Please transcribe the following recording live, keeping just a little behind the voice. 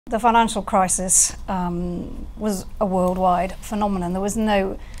The financial crisis was a worldwide phenomenon. There was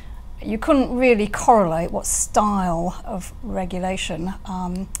you couldn't really correlate what style of regulation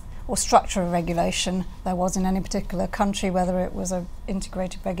or structure of regulation there was in any particular country, whether it was an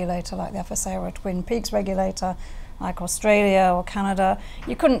integrated regulator like the FSA or a Twin Peaks regulator like Australia or Canada.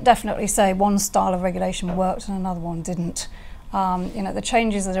 You couldn't definitely say one style of regulation worked and another one didn't. The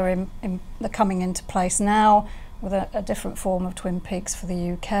changes that are coming into place now with a different form of Twin Peaks for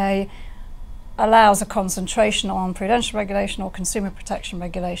the UK allows a concentration on prudential regulation or consumer protection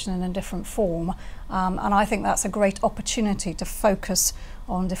regulation in a different form, and I think that's a great opportunity to focus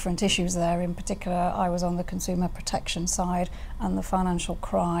on different issues there. In particular, I was on the consumer protection side and the financial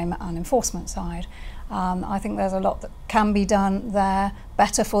crime and enforcement side. I think there's a lot that can be done there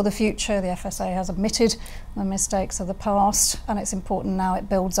better for the future. The FSA has admitted the mistakes of the past, and it's important now it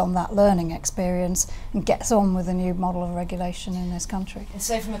builds on that learning experience and gets on with a new model of regulation in this country. And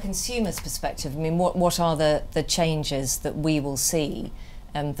so from a consumer's perspective, I mean, what are the changes that we will see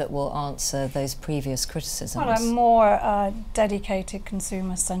that will answer those previous criticisms? Well, a more dedicated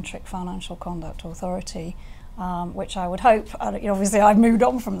consumer-centric financial conduct authority, which I would hope, obviously I've moved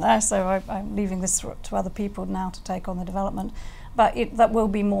on from there, so I'm leaving this to other people now to take on the development, but that will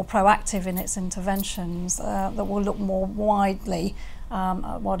be more proactive in its interventions, that will look more widely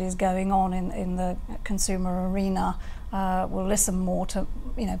at what is going on in the consumer arena, will listen more to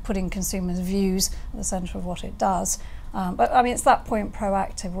putting consumers' views at the centre of what it does. But I mean, it's that point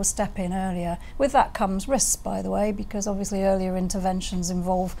proactive, we'll step in earlier. With that comes risks, by the way, because obviously earlier interventions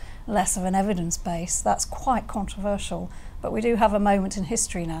involve less of an evidence base. That's quite controversial, but we do have a moment in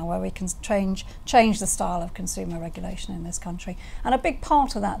history now where we can change the style of consumer regulation in this country. And a big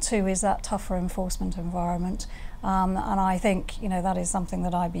part of that too is that tougher enforcement environment. And I think that is something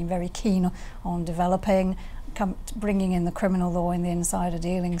that I've been very keen on developing. Bringing in the criminal law in the insider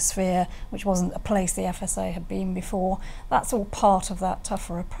dealing sphere, which wasn't a place the FSA had been before. That's all part of that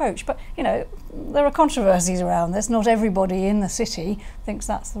tougher approach. But there are controversies around this. Not everybody in the city thinks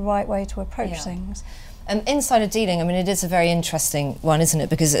that's the right way to approach things. Insider dealing, I mean, it is a very interesting one, isn't it?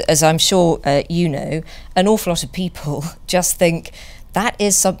 Because as I'm sure you know, an awful lot of people just think that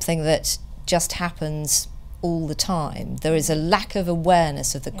is something that just happens all the time. There is a lack of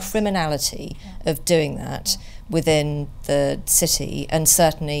awareness of the criminality of doing that within the city, and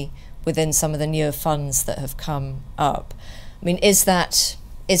certainly within some of the newer funds that have come up. I mean, is that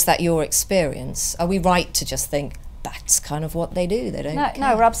your experience? Are we right to just think that's kind of what they do? They don't care?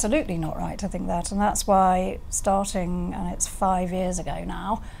 No, we're absolutely not right to think that, and that's why starting, and it's 5 years ago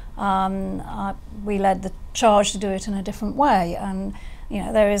now, we led the charge to do it in a different way. And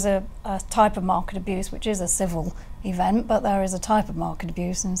there is a type of market abuse which is a civil event, but there is a type of market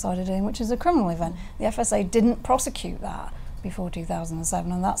abuse insider dealing which is a criminal event. The FSA didn't prosecute that before 2007,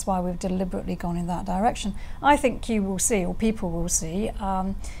 and that's why we've deliberately gone in that direction. I think you will see, or people will see,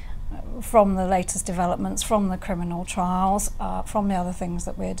 from the latest developments, from the criminal trials, from the other things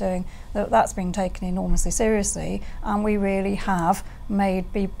that we're doing, that's been taken enormously seriously, and we really have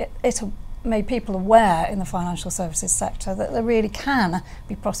made people aware in the financial services sector that they really can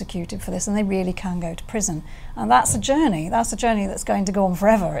be prosecuted for this and they really can go to prison. And that's a journey that's going to go on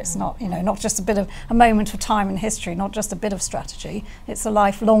forever. It's not, not just a bit of a moment of time in history, not just a bit of strategy. It's a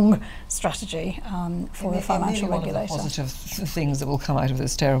lifelong strategy for the financial regulator. One of the positive things that will come out of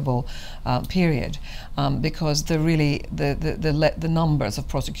this terrible period, because the numbers of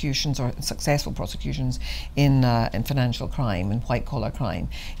prosecutions or successful prosecutions in financial crime and white collar crime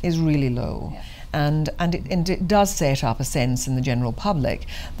is really low. Yeah. And it does set up a sense in the general public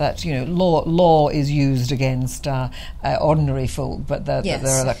that law is used against ordinary folk, but there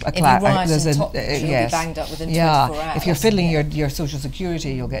are a class. Banged up within 24 hours. If you're fiddling your social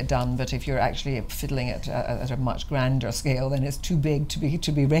security, you'll get done. But if you're actually fiddling it at a much grander scale, then it's too big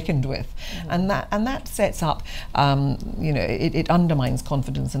to be reckoned with, and that sets up. It undermines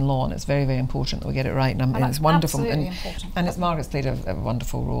confidence in law, and it's very, very important that we get it right. And it's wonderful, and Margaret's played a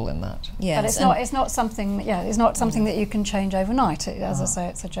wonderful role in that. Yes, but it's not something. It's not something that you can change overnight. As I say,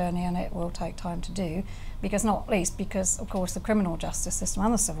 it's a journey, and it will take time to do. Because not least because, of course, the criminal justice system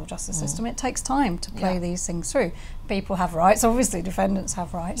and the civil justice system, it takes time to play these things through. People have rights, obviously defendants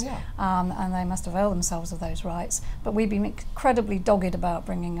have rights, and they must avail themselves of those rights. But we've been incredibly dogged about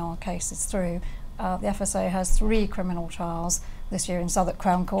bringing our cases through. The FSA has 3 criminal trials this year in Southwark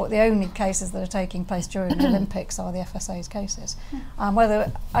Crown Court. The only cases that are taking place during the Olympics are the FSA's cases. And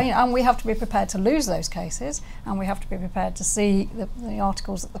we have to be prepared to lose those cases, and we have to be prepared to see the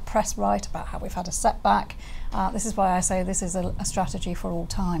articles that the press write about how we've had a setback. This is why I say this is a strategy for all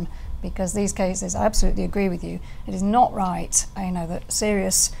time, because these cases, I absolutely agree with you, it is not right, you know, that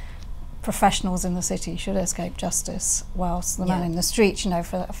serious professionals in the city should escape justice whilst the man in the street, you know,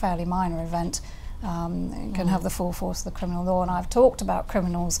 for a fairly minor event can have the full force of the criminal law. And I've talked about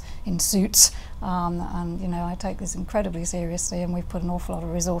criminals in suits, and you know, I take this incredibly seriously, and we've put an awful lot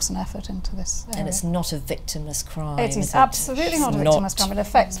of resource and effort into this area. And it's not a victimless crime. It is absolutely not a victimless crime. It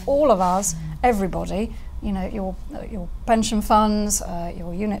affects all of us, everybody. You know, your pension funds,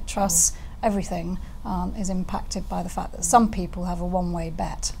 your unit trusts, everything is impacted by the fact that some people have a one-way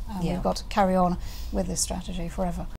bet, and we've got to carry on with this strategy forever.